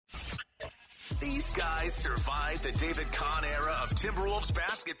These guys survived the David Kahn era of Timberwolves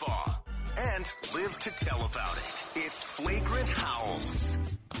basketball and live to tell about it. It's Flagrant Howls.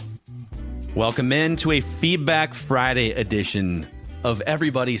 Welcome in to a Feedback Friday edition of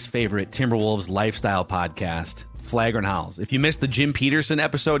everybody's favorite Timberwolves lifestyle podcast, Flagrant Howls. If you missed the Jim Peterson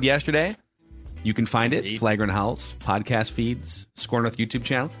episode yesterday, you can find it, Flagrant Howls, podcast feeds, Score North YouTube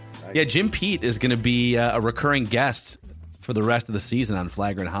channel. Nice. Yeah, Jim Pete is going to be a recurring guest for the rest of the season on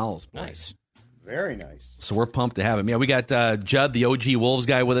Flagrant Howls. Nice. Very nice. So we're pumped to have him. Yeah, we got Judd, the OG Wolves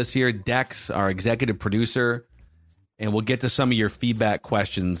guy, with us here. Dex, our executive producer. And we'll get to some of your feedback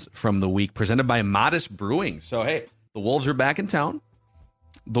questions from the week, presented by Modest Brewing. So, hey, the Wolves are back in town.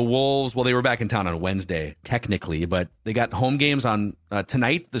 The Wolves, well, they were back in town on Wednesday, technically, but they got home games on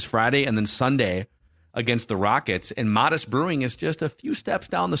tonight, this Friday, and then Sunday against the Rockets. And Modest Brewing is just a few steps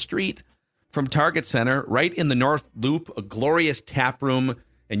down the street from Target Center, right in the North Loop, a glorious tap room,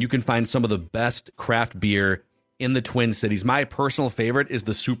 and you can find some of the best craft beer in the Twin Cities. My personal favorite is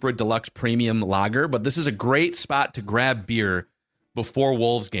the Supra Deluxe Premium Lager, but this is a great spot to grab beer before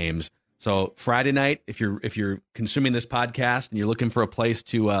Wolves games. So Friday night, if you're consuming this podcast and you're looking for a place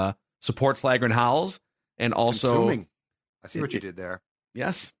to support Flagrant Howls, and also consuming. I see what you did there.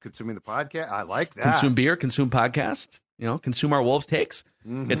 Yes, consuming the podcast. I like that. Consume beer, consume podcast. Consume our Wolves takes.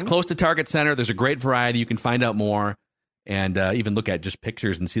 Mm-hmm. It's close to Target Center. There's a great variety. You can find out more. And even look at just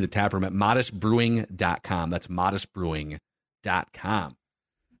pictures and see the taproom at modestbrewing.com. That's modestbrewing.com.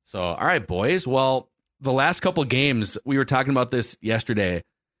 So, all right, boys. Well, the last couple games, we were talking about this yesterday.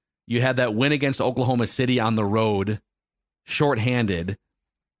 You had that win against Oklahoma City on the road, shorthanded.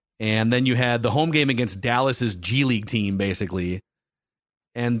 And then you had the home game against Dallas's G League team, basically.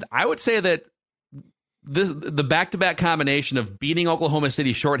 And I would say that the back-to-back combination of beating Oklahoma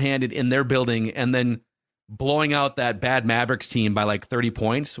City shorthanded in their building and then blowing out that bad Mavericks team by like 30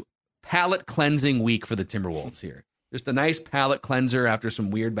 points. Palate cleansing week for the Timberwolves here. Just a nice palate cleanser after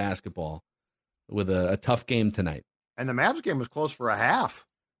some weird basketball with a tough game tonight. And the Mavs game was close for a half.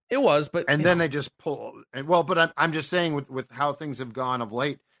 It was, but then they just pull. Well, but I'm just saying with how things have gone of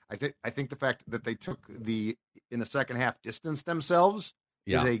late. I think the fact that they took in the second half distanced themselves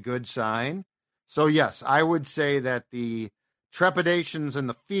is a good sign. So yes, I would say that the trepidations and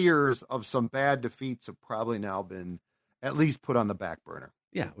the fears of some bad defeats have probably now been at least put on the back burner.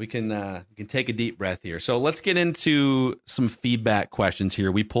 Yeah, we can take a deep breath here. So let's get into some feedback questions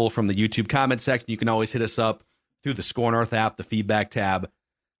here. We pull from the YouTube comment section. You can always hit us up through the Score North app, the feedback tab.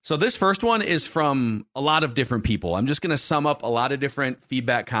 So this first one is from a lot of different people. I'm just going to sum up a lot of different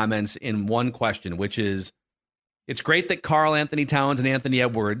feedback comments in one question, which is, it's great that Karl Anthony Towns and Anthony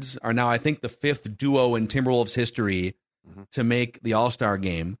Edwards are now, I think, the fifth duo in Timberwolves history to make the All-Star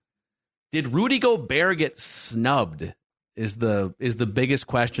game. Did Rudy Gobert get snubbed is the biggest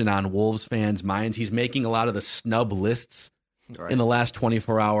question on Wolves fans' minds. He's making a lot of the snub lists in the last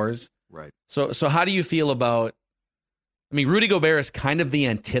 24 hours. Right. So how do you feel about, Rudy Gobert is kind of the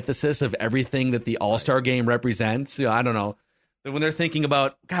antithesis of everything that the All-Star game represents. I don't know. When they're thinking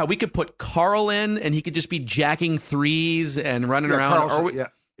about, God, we could put Karl in and he could just be jacking threes and running around.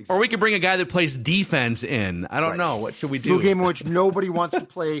 Or we could bring a guy that plays defense in. I don't know. What should we do? To a game in which nobody wants to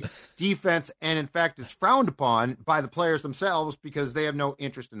play defense, and in fact, it's frowned upon by the players themselves because they have no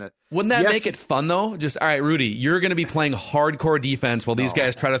interest in it. Wouldn't that make it fun, though? Just, all right, Rudy, you're going to be playing hardcore defense while these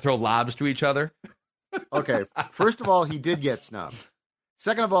guys try to throw lobs to each other? Okay, first of all, he did get snubbed.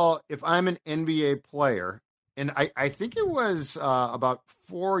 Second of all, if I'm an NBA player, and I think it was about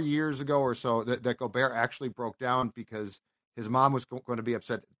 4 years ago or so that Gobert actually broke down because his mom was going to be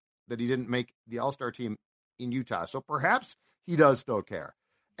upset that he didn't make the All-Star team in Utah. So perhaps he does still care.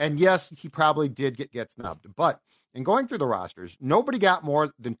 And yes, he probably did get snubbed. But in going through the rosters, nobody got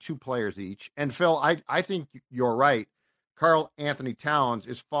more than two players each. And Phil, I think you're right. Karl Anthony Towns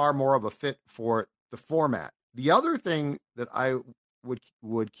is far more of a fit for the format. The other thing that I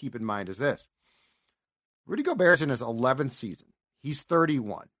would keep in mind is this. Rudy Gobert's in his 11th season. He's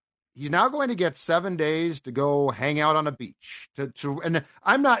 31. He's now going to get 7 days to go hang out on a beach. And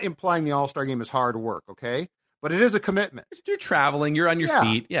I'm not implying the All-Star game is hard work, okay? But it is a commitment. You're traveling. You're on your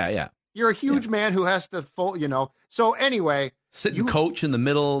feet. Yeah. You're a huge man who has to So anyway, sit and coach in the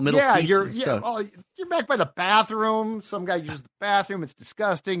middle seats. You're back by the bathroom. Some guy uses the bathroom. It's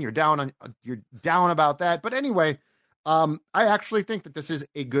disgusting. You're down about that. But anyway, I actually think that this is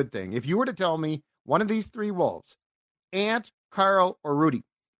a good thing. If you were to tell me one of these three Wolves, Ant, Karl, or Rudy,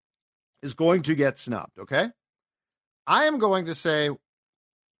 is going to get snubbed, okay? I am going to say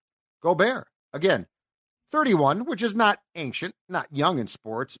Gobert. Again, 31, which is not ancient, not young in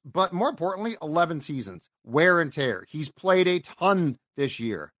sports, but more importantly, 11 seasons, wear and tear. He's played a ton this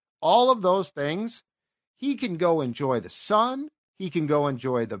year. all of those things, he can go enjoy the sun. He can go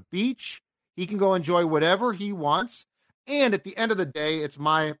enjoy the beach. He can go enjoy whatever he wants. And at the end of the day, it's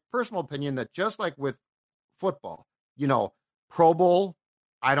my personal opinion that just like with football, Pro Bowl,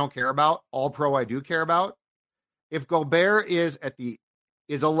 I don't care about. All Pro, I do care about. If Gobert is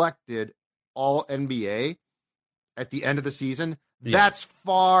elected All NBA at the end of the season, that's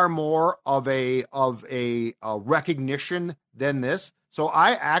far more of a recognition than this. So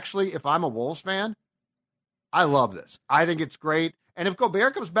I actually, if I'm a Wolves fan, I love this. I think it's great. And if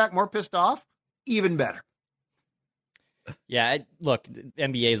Gobert comes back more pissed off, even better. Yeah, look, the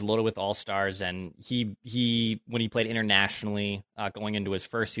NBA is loaded with all-stars, and he when he played internationally, going into his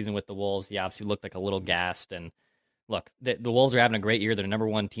first season with the Wolves, he obviously looked like a little gassed. And look, the Wolves are having a great year. They're the number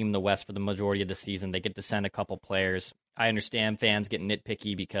one team in the West for the majority of the season. They get to send a couple players. I understand fans get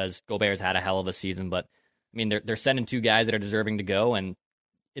nitpicky because Gobert's had a hell of a season, but I mean, they're sending two guys that are deserving to go, and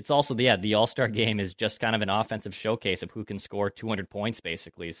it's also the All-Star game is just kind of an offensive showcase of who can score 200 points,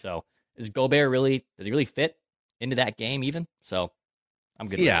 basically. So does he really fit into that game even? So I'm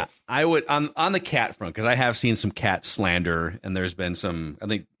good with it. I would on the Cat front, because I have seen some Cat slander, and there's been some, I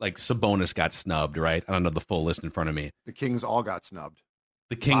think, like Sabonis got snubbed, right? I don't know the full list in front of me. The Kings all got snubbed.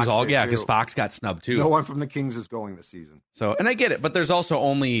 The Kings because Fox got snubbed too. No one from the Kings is going this season. So, and I get it, but there's also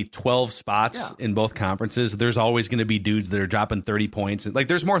only 12 spots in both conferences. There's always going to be dudes that are dropping 30 points. Like,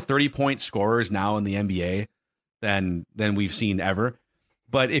 there's more 30-point scorers now in the NBA than we've seen ever.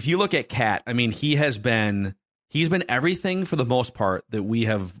 But if you look at Cat, I mean, he's been everything for the most part that we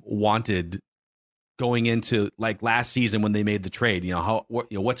have wanted going into like last season when they made the trade.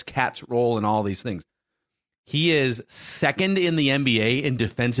 What's Cat's role in all these things? He is second in the NBA in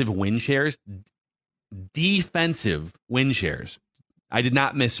defensive win shares. Defensive win shares. I did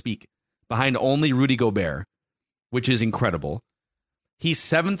not misspeak. Behind only Rudy Gobert, which is incredible. He's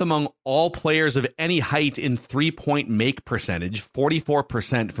seventh among all players of any height in three-point make percentage,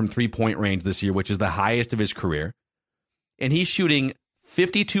 44% from three-point range this year, which is the highest of his career. And he's shooting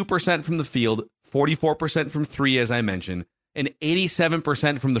 52% from the field, 44% from three, as I mentioned, and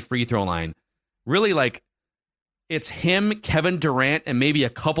 87% from the free throw line. Really, like, it's him, Kevin Durant, and maybe a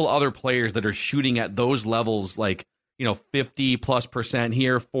couple other players that are shooting at those levels, like, 50+%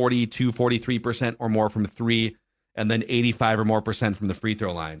 here, 42, 43% or more from three, and then 85 or more percent from the free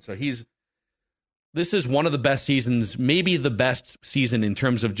throw line. So this is one of the best seasons, maybe the best season in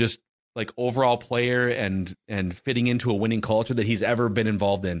terms of just like overall player and fitting into a winning culture that he's ever been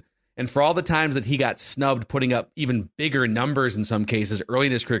involved in. And for all the times that he got snubbed, putting up even bigger numbers in some cases early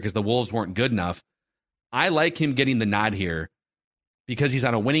in his career because the Wolves weren't good enough, I like him getting the nod here because he's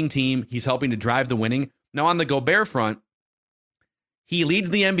on a winning team. He's helping to drive the winning. Now, on the Gobert front, he leads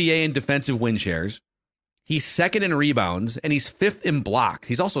the NBA in defensive win shares. He's second in rebounds, and he's fifth in blocks.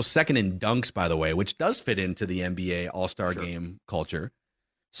 He's also second in dunks, by the way, which does fit into the NBA All-Star game culture.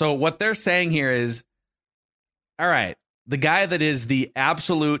 So what they're saying here is, all right, the guy that is the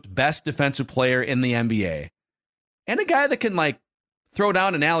absolute best defensive player in the NBA, and a guy that can, like, throw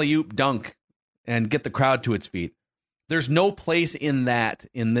down an alley-oop dunk and get the crowd to its feet. There's no place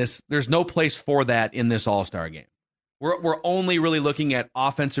there's no place for that in this All-Star game. We're only really looking at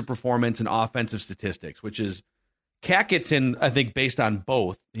offensive performance and offensive statistics, which is Cat gets in, I think, based on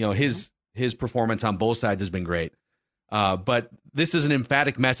both. His performance on both sides has been great. But this is an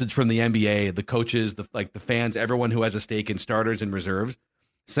emphatic message from the NBA, the coaches, the fans, everyone who has a stake in starters and reserves,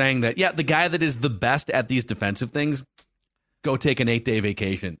 saying that, the guy that is the best at these defensive things, go take an 8-day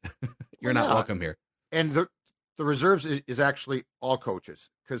vacation. You're not welcome here. And the reserves is actually all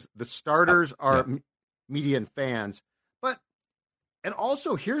coaches, because the starters are media and fans. And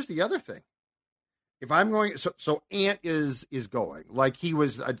also, here's the other thing. If I'm going, so Ant is going. Like he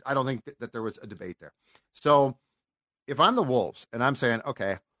was, I don't think that there was a debate there. So if I'm the Wolves and I'm saying,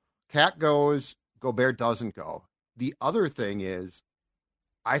 okay, Cat goes, Gobert doesn't go. The other thing is,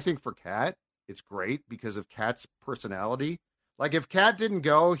 I think for Cat, it's great because of Cat's personality. Like if Cat didn't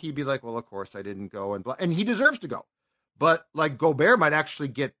go, he'd be like, well, of course I didn't go. And he deserves to go. But like Gobert might actually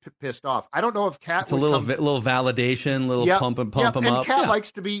get pissed off. I don't know if Cat. It's a little validation, pump him up. And Cat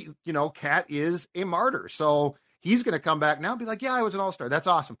likes to be, Cat is a martyr, so he's going to come back now and be like, "Yeah, I was an all-star. That's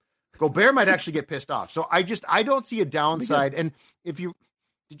awesome." Gobert might actually get pissed off. So I don't see a downside. And did you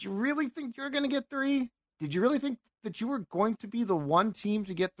really think you're going to get three? Did you really think that you were going to be the one team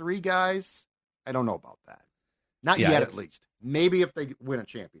to get three guys? I don't know about that. Not yet, at least. Maybe if they win a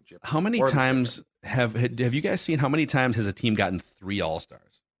championship. How many times have you guys seen? How many times has a team gotten three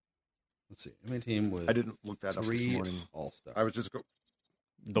All-Stars? Let's see. How many team was? I didn't look that up this morning. All-Stars. I was just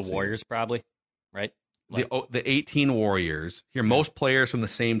the Warriors, probably, right? the 18 Warriors. Here, most players from the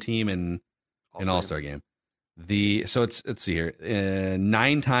same team in an All-Star game. So let's see here.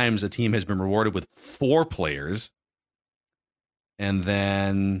 9 times a team has been rewarded with 4 players, and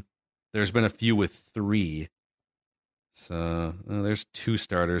then there's been a few with 3. So there's 2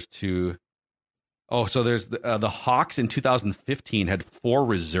 starters, 2. Oh, so there's the Hawks in 2015 had 4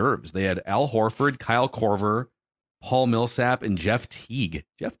 reserves. They had Al Horford, Kyle Korver, Paul Millsap, and Jeff Teague.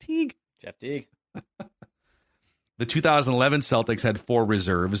 Jeff Teague. The 2011 Celtics had 4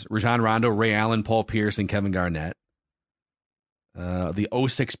 reserves: Rajon Rondo, Ray Allen, Paul Pierce, and Kevin Garnett. The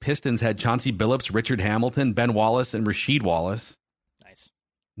 06 Pistons had Chauncey Billups, Richard Hamilton, Ben Wallace, and Rasheed Wallace. Nice.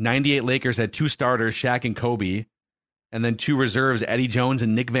 98 Lakers had 2 starters, Shaq and Kobe, and then 2 reserves, Eddie Jones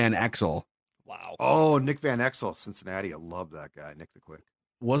and Nick Van Exel. Wow. Oh, Nick Van Exel, Cincinnati. I love that guy, Nick the Quick.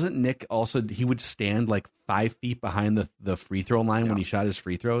 Wasn't Nick also, he would stand like 5 feet behind the free throw line when he shot his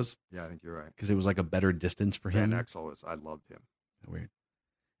free throws? Yeah, I think you're right. Because it was like a better distance for him. Van Exel I loved him. Weird.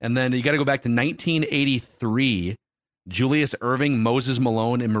 And then you got to go back to 1983. Julius Erving, Moses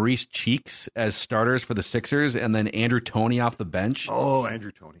Malone, and Maurice Cheeks as starters for the Sixers, and then Andrew Toney off the bench. Oh,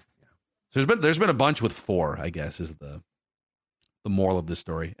 Andrew Toney. Yeah. So there's been a bunch with 4, I guess, is the moral of the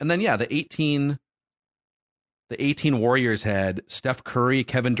story. And then the 18 Warriors had Steph Curry,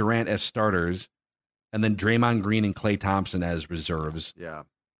 Kevin Durant as starters, and then Draymond Green and Klay Thompson as reserves. Yeah.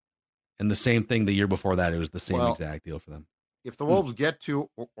 And the same thing the year before that, it was the same exact deal for them. If the Wolves get to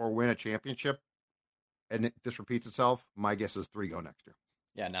or win a championship, and this repeats itself, my guess is 3 go next year.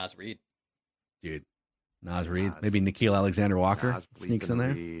 Yeah, Naz Reid. Dude, Naz Reid. Maybe Nickeil Alexander-Walker sneaks in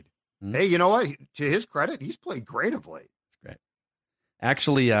there. Hey, you know what? To his credit, he's played great of late. Great.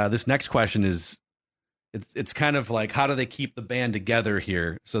 Actually, this next question is, it's kind of like, how do they keep the band together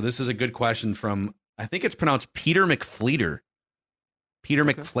here? So this is a good question from, I think it's pronounced Peter McFleeter. Peter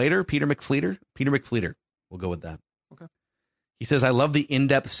McFleeter. We'll go with that. Okay. He says, I love the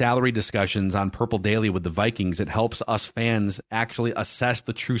in-depth salary discussions on Purple Daily with the Vikings. It helps us fans actually assess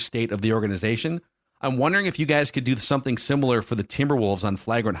the true state of the organization. I'm wondering if you guys could do something similar for the Timberwolves on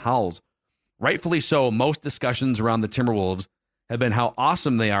Flagrant Howls. Rightfully so, most discussions around the Timberwolves have been how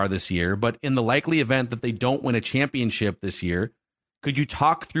awesome they are this year, but in the likely event that they don't win a championship this year, could you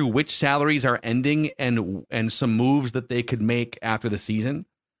talk through which salaries are ending and some moves that they could make after the season?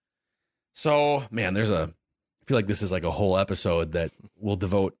 So, man, I feel like this is like a whole episode that we'll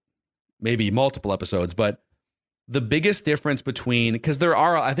devote, maybe multiple episodes, but the biggest difference between, because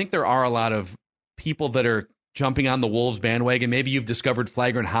I think there are a lot of people that are jumping on the Wolves bandwagon. Maybe you've discovered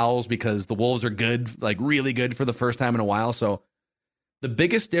Flagrant Howls because the Wolves are good, like really good for the first time in a while. So the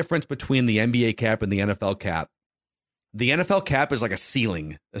biggest difference between the NBA cap and the NFL cap, the NFL cap is like a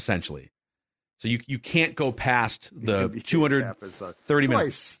ceiling, essentially. So you can't go past the 230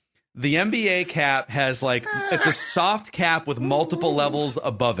 minutes. The NBA cap has it's a soft cap with multiple levels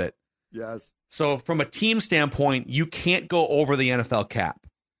above it. Yes. So from a team standpoint, you can't go over the NFL cap.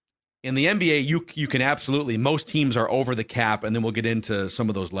 In the NBA, you can absolutely, most teams are over the cap, and then we'll get into some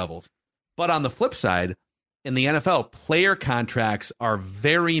of those levels. But on the flip side, in the NFL, player contracts are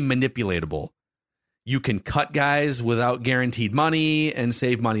very manipulatable. You can cut guys without guaranteed money and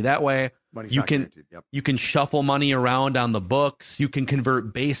save money that way. You can shuffle money around on the books. You can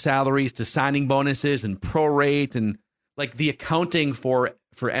convert base salaries to signing bonuses and prorate, and like the accounting for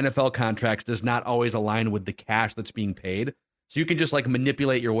NFL contracts does not always align with the cash that's being paid. So you can just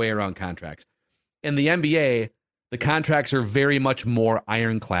manipulate your way around contracts. In the NBA, the contracts are very much more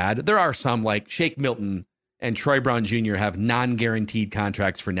ironclad. There are some like Shake Milton and Troy Brown Jr. have non-guaranteed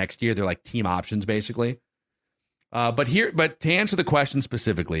contracts for next year. They're like team options, basically. But to answer the question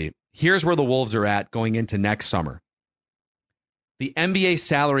specifically, here's where the Wolves are at going into next summer. The NBA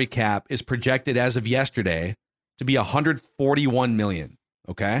salary cap is projected as of yesterday to be $141 million.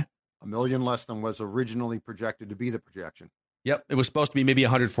 Okay, $1 million less than was originally projected to be the projection. Yep, it was supposed to be maybe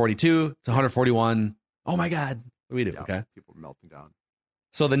 142. It's 141. Oh my God, what do we do? Yeah, okay, people are melting down.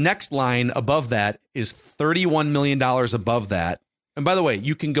 So the next line above that is $31 million above that. And by the way,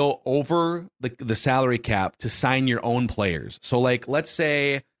 you can go over the salary cap to sign your own players. So let's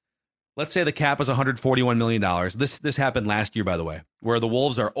say the cap is $141 million. This happened last year, by the way, where the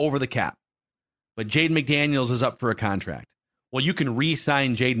Wolves are over the cap, but Jaden McDaniels is up for a contract. Well, you can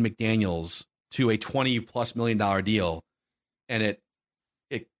re-sign Jaden McDaniels to a $20+ million deal, and it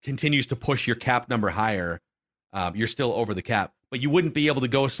continues to push your cap number higher. You're still over the cap, but you wouldn't be able to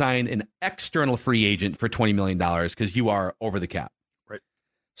go sign an external free agent for $20 million because you are over the cap. Right.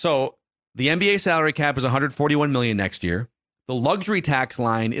 So the NBA salary cap is $141 million next year. The luxury tax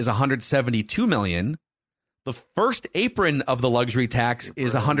line is $172 million. The first apron of the luxury tax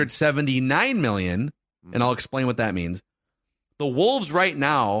is $179 million. and I'll explain what that means. The Wolves right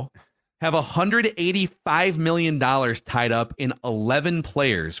now have $185 million tied up in 11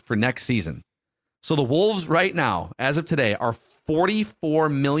 players for next season. So the Wolves right now, as of today, are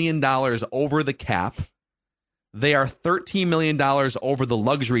 $44 million over the cap. They are $13 million over the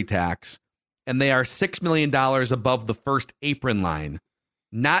luxury tax, and they are $6 million above the first apron line,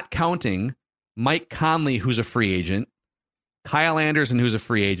 not counting Mike Conley, who's a free agent, Kyle Anderson, who's a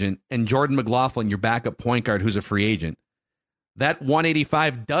free agent, and Jordan McLaughlin, your backup point guard, who's a free agent. That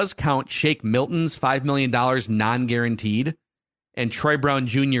 185 does count Shake Milton's $5 million non-guaranteed and Troy Brown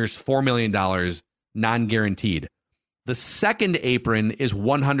Jr.'s $4 million non-guaranteed. The second apron is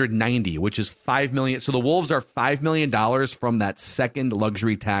 190, which is $5 million. So the Wolves are $5 million from that second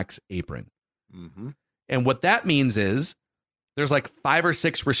luxury tax apron. Mm-hmm. And what that means is there's like 5 or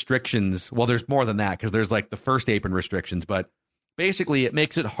 6 restrictions. Well, there's more than that because there's like the first apron restrictions, but basically it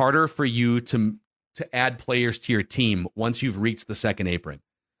makes it harder for you to add players to your team once you've reached the second apron.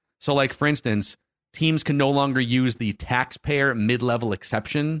 So like, for instance, teams can no longer use the taxpayer mid-level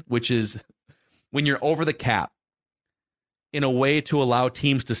exception, which is when you're over the cap, in a way to allow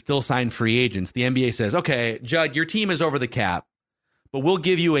teams to still sign free agents. The NBA says, okay, Judd, your team is over the cap, but we'll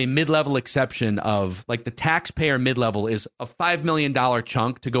give you a mid-level exception of, like, the taxpayer mid-level is a $5 million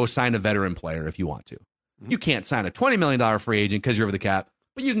chunk to go sign a veteran player if you want to. You can't sign a $20 million free agent because you're over the cap,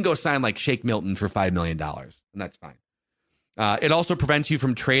 but you can go sign like Shake Milton for $5 million, and that's fine. It also prevents you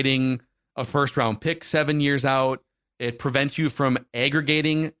from trading a first-round pick 7 years out. It prevents you from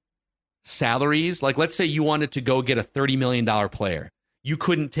aggregating salaries. Like, let's say you wanted to go get a $30 million player. You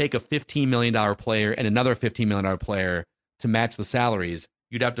couldn't take a $15 million player and another $15 million player to match the salaries.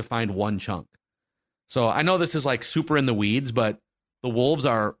 You'd have to find one chunk. So I know this is like super in the weeds, but the Wolves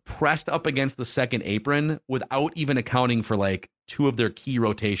are pressed up against the second apron without even accounting for like 2 of their key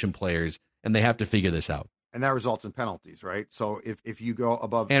rotation players, and they have to figure this out. And that results in penalties, right? So if you go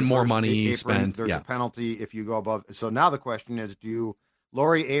above and the more first money apron, spent, there's a penalty if you go above. So now the question is, do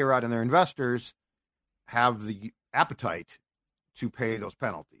Lori, A-Rod, and their investors have the appetite to pay those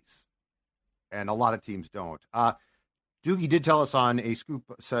penalties? And a lot of teams don't. Doogie did tell us on a scoop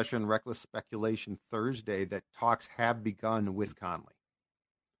session, Reckless Speculation Thursday, that talks have begun with Conley.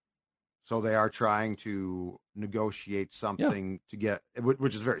 So they are trying to negotiate something to get,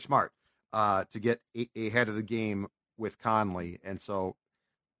 which is very smart, to get ahead of the game with Conley. And so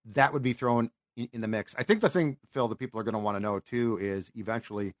that would be thrown in the mix. I think the thing, Phil, that people are going to want to know too is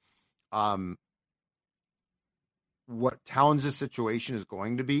eventually what Towns' situation is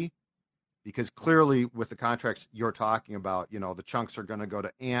going to be, because clearly with the contracts you're talking about, you know, the chunks are going to go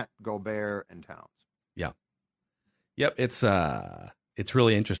to Ant, Gobert, and Towns. Yeah. Yep. It's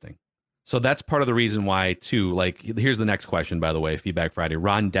really interesting. So that's part of the reason why too, like, here's the next question, by the way, Feedback Friday.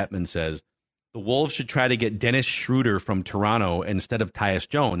 Ron Detman says the Wolves should try to get Dennis Schroeder from Toronto instead of Tyus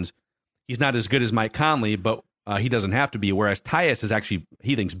Jones. He's not as good as Mike Conley, but he doesn't have to be. Whereas Tyus is actually,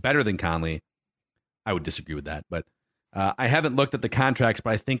 he thinks, better than Conley. I would disagree with that, but I haven't looked at the contracts,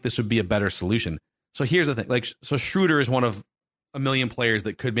 but I think this would be a better solution. So here's the thing. Like, so Schroeder is one of a million players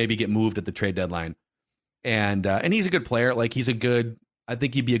that could maybe get moved at the trade deadline. And he's a good player. Like, I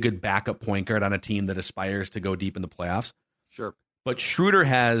think he'd be a good backup point guard on a team that aspires to go deep in the playoffs. Sure. But Schroeder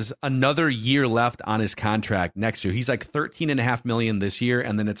has another year left on his contract next year. He's like $13.5 million this year,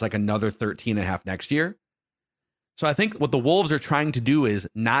 and then it's like another $13.5 next year. So I think what the Wolves are trying to do is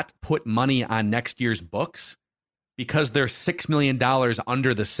not put money on next year's books because they're $6 million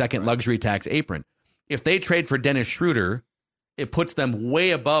under the second luxury tax apron. If they trade for Dennis Schroeder, it puts them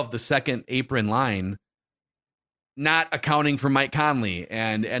way above the second apron line, not accounting for Mike Conley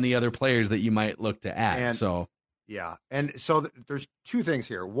and any other players that you might look to add. Yeah. And so there's 2 things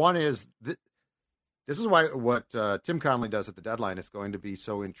here. One is this is why what Tim Conley does at the deadline is going to be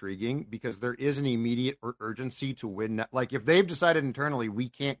so intriguing, because there is an immediate urgency to win. Like, if they've decided internally we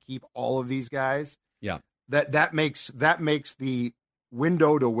can't keep all of these guys, that makes the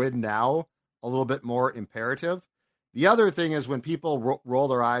window to win now a little bit more imperative. The other thing is when people roll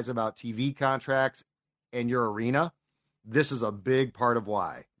their eyes about TV contracts and your arena, this is a big part of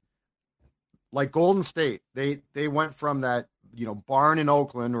why. Like Golden State, they went from that, barn in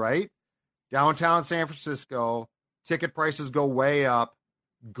Oakland, right? Downtown San Francisco, ticket prices go way up,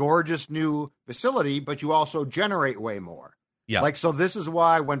 gorgeous new facility, but you also generate way more. Yeah. Like, so this is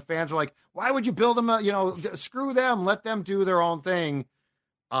why when fans are like, why would you build them, screw them, let them do their own thing.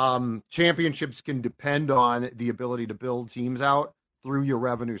 Championships can depend on the ability to build teams out through your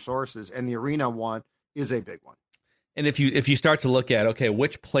revenue sources, and the arena one is a big one. And if you start to look at, okay,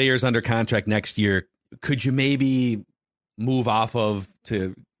 which players under contract next year could you maybe move off of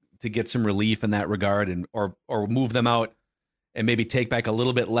to to get some relief in that regard, and or move them out and maybe take back a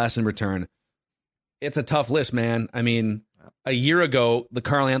little bit less in return. It's a tough list, man. I mean, a year ago, the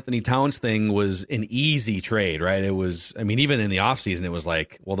Karl Anthony Towns thing was an easy trade, right? It was, I mean, even in the offseason, it was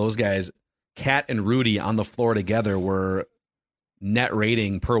like, well, those guys, Cat and Rudy on the floor together were net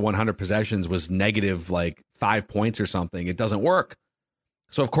rating per 100 possessions was negative like 5 points or something. It doesn't work.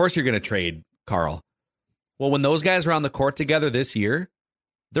 So, of course, you're going to trade Karl. Well, when those guys are on the court together this year,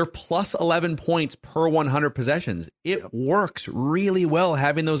 they're plus 11 points per 100 possessions. It works really well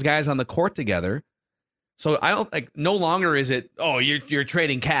having those guys on the court together. So I don't like. No longer is it, oh, you're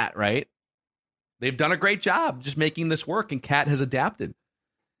trading Cat, right? They've done a great job just making this work, and Cat has adapted.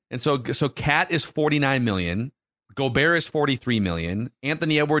 And so Cat is $49 million, Gobert is $43 million,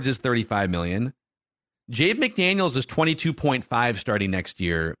 Anthony Edwards is $35 million, Jaden McDaniels is 22.5 starting next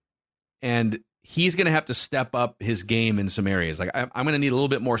year, and he's going to have to step up his game in some areas. Like I'm going to need a little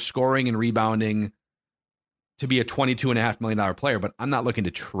bit more scoring and rebounding to be a $22.5 million player, but I'm not looking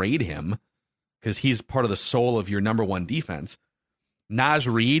to trade him, because he's part of the soul of your number one defense. Naz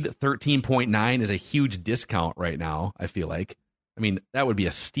Reid, 13.9 is a huge discount right now, I feel like. I mean, that would be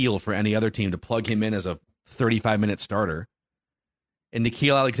a steal for any other team to plug him in as a 35-minute starter. And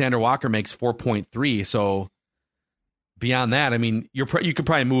Nickeil Alexander-Walker makes 4.3. So beyond that, I mean, you could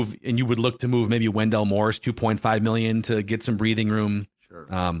probably move, and you would look to move maybe Wendell Moore's $2.5 million to get some breathing room. Sure.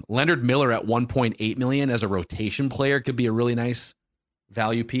 Leonard Miller at $1.8 million as a rotation player could be a really nice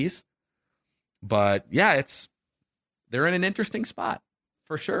value piece. But yeah, they're in an interesting spot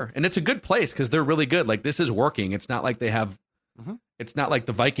for sure. And it's a good place because they're really good. Like, this is working. It's not like they have, it's not like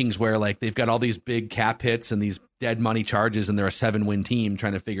the Vikings where like they've got all these big cap hits and these dead money charges and they're a 7-win team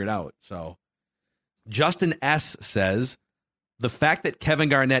trying to figure it out. So Justin S says, the fact that Kevin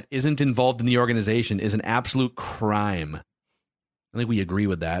Garnett isn't involved in the organization is an absolute crime. I think we agree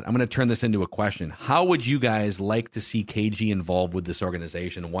with that. I'm going to turn this into a question. How would you guys like to see KG involved with this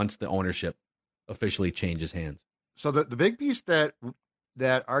organization once the ownership officially changes hands? So the big piece that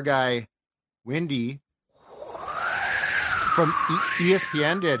our guy Wendy from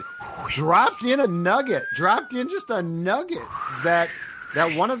ESPN did dropped in just a nugget that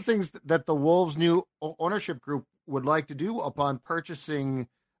one of the things that the Wolves' new ownership group would like to do upon purchasing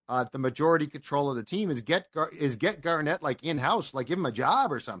the majority control of the team is get Garnett like in-house, like give him a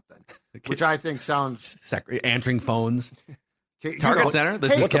job or something, which I think sounds answering phones. Target Center.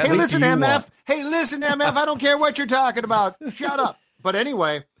 Hey, listen, MF. Hey, listen, MF. I don't care what you're talking about. Shut up. But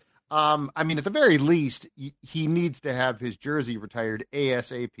anyway, I mean, at the very least, he needs to have his jersey retired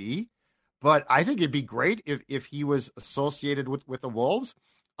ASAP. But I think it'd be great if he was associated with the Wolves,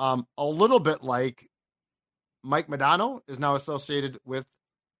 a little bit like Mike Modano is now associated with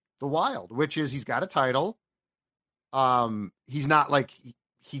the Wild, which is he's got a title. He's not like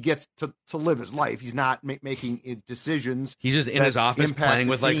he gets to live his life. He's not making decisions. He's just in his office playing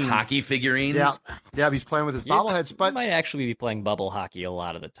with like hockey figurines. Yeah, he's playing with his bobbleheads. But he might actually be playing bubble hockey a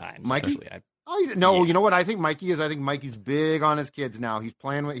lot of the time. Mikey? You know what I think Mikey is? I think Mikey's big on his kids now. He's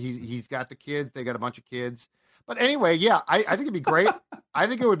playing with, he's got the kids. They got a bunch of kids. But anyway, yeah, I think it'd be great. I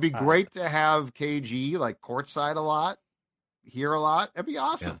think it would be great to have KG like courtside a lot, here a lot. It'd be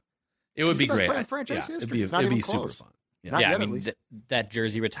awesome. Yeah. It would be great. Franchise history. It'd be super fun. Yeah, I mean, that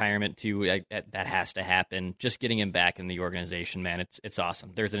jersey retirement too, that has to happen. Just getting him back in the organization, man, it's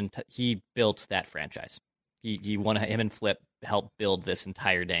awesome. He built that franchise. Him and Flip helped build this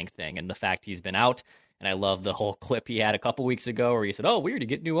entire dang thing, and the fact he's been out. And I love the whole clip he had a couple weeks ago where he said, "Oh, weird, you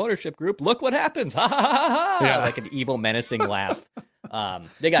get new ownership group. Look what happens!" Ha ha ha ha! Yeah. Like an evil, menacing laugh.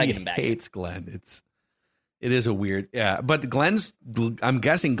 They got to get him back. He hates Glenn. It is a weird, But I'm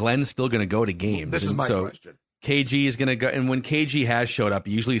guessing Glenn's still going to go to games. This is my question. KG is going to go, and when KG has showed up,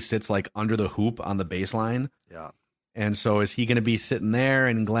 he usually sits like under the hoop on the baseline. Yeah. And so is he going to be sitting there,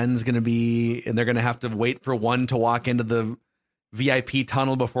 and Glenn's going to be, and they're going to have to wait for one to walk into the VIP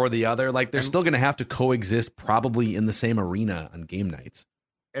tunnel before the other? Like, they're still going to have to coexist probably in the same arena on game nights.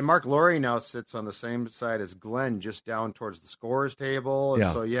 And Mark Laurie now sits on the same side as Glenn, just down towards the scorers table. And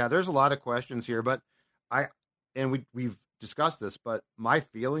so, there's a lot of questions here, but we've discussed this, but my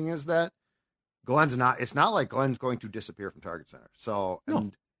feeling is that it's not like Glenn's going to disappear from Target Center. So,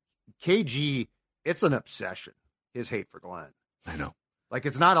 and KG, it's an obsession, his hate for Glenn. I know. Like,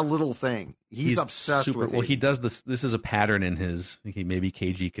 it's not a little thing. He's obsessed with it. Well, he does this. This is a pattern in his, maybe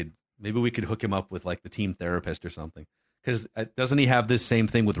we could hook him up with like the team therapist or something. Because doesn't he have this same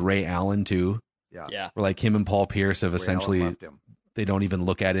thing with Ray Allen too? Yeah. Where like him and Paul Pierce have essentially, they don't even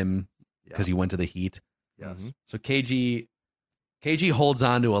look at him because he went to the Heat. Yes. So KG holds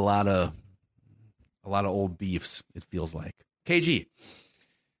on to a lot of old beefs, it feels like. KG,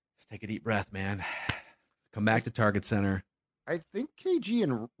 take a deep breath, man. Come back to Target Center. I think KG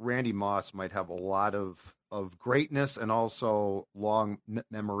and Randy Moss might have a lot of greatness and also long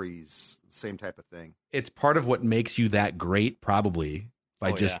memories, same type of thing. It's part of what makes you that great, probably,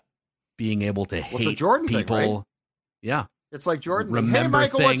 by just being able to hate the Jordan people. Thing, right? Yeah. It's like Jordan. Remember hey,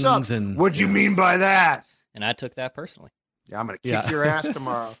 Michael, things what's up? and What'd you mean by that? And I took that personally. Yeah, I'm going to kick your ass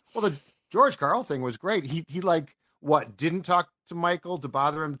tomorrow. Well, the George Karl thing was great. He like, didn't talk to Michael to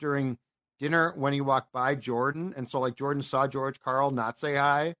bother him during dinner when he walked by Jordan. And so, like, Jordan saw George Karl not say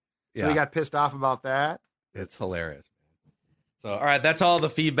hi. So he got pissed off about that. It's hilarious. So, all right, that's all the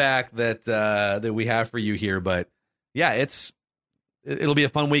feedback that we have for you here. But, yeah, it'll be a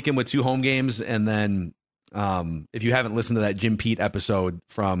fun weekend with 2 home games. And then if you haven't listened to that Jim Pete episode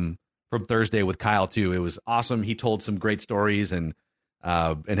from Thursday with Kyle, too, it was awesome. He told some great stories and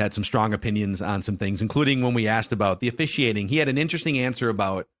had some strong opinions on some things, including when we asked about the officiating. He had an interesting answer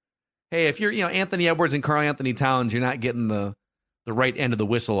about, hey, if you're Anthony Edwards and Karl Anthony Towns, you're not getting the right end of the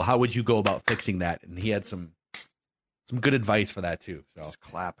whistle. How would you go about fixing that? And he had some good advice for that too. So just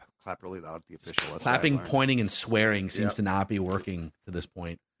clap really loud at the official. Clapping, pointing, and swearing seems to not be working to this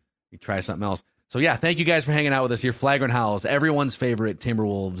point. You try something else. So yeah, thank you guys for hanging out with us here. Flagrant Howls, everyone's favorite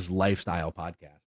Timberwolves lifestyle podcast.